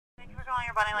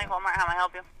Your Bunny Lake Walmart, how may I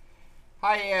help you?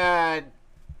 Hi,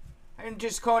 I'm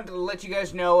just calling to let you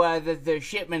guys know that the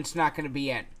shipment's not going to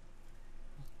be in.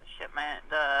 Shipment,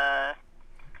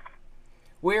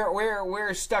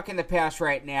 We're stuck in the past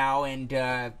right now,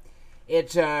 and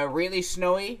it's really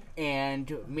snowy, and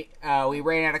we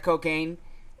ran out of cocaine,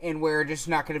 and we're just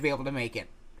not going to be able to make it.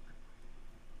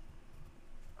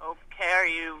 okay, are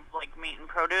you, like, meat and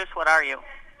produce? What are you?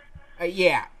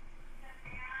 Yeah.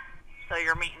 So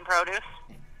you're meat and produce?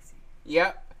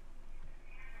 Yep.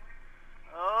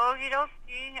 Okie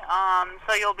dokie.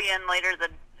 So you'll be in later in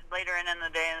the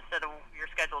day instead of your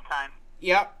scheduled time.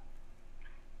 Yep.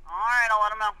 Alright, I'll let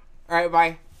them know. Alright,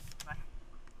 bye. Bye.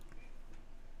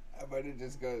 I might have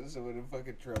just gotten someone in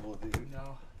fucking trouble, dude.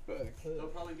 No. Fuck. They'll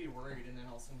probably be worried, and then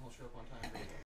all of a sudden he'll show up on time.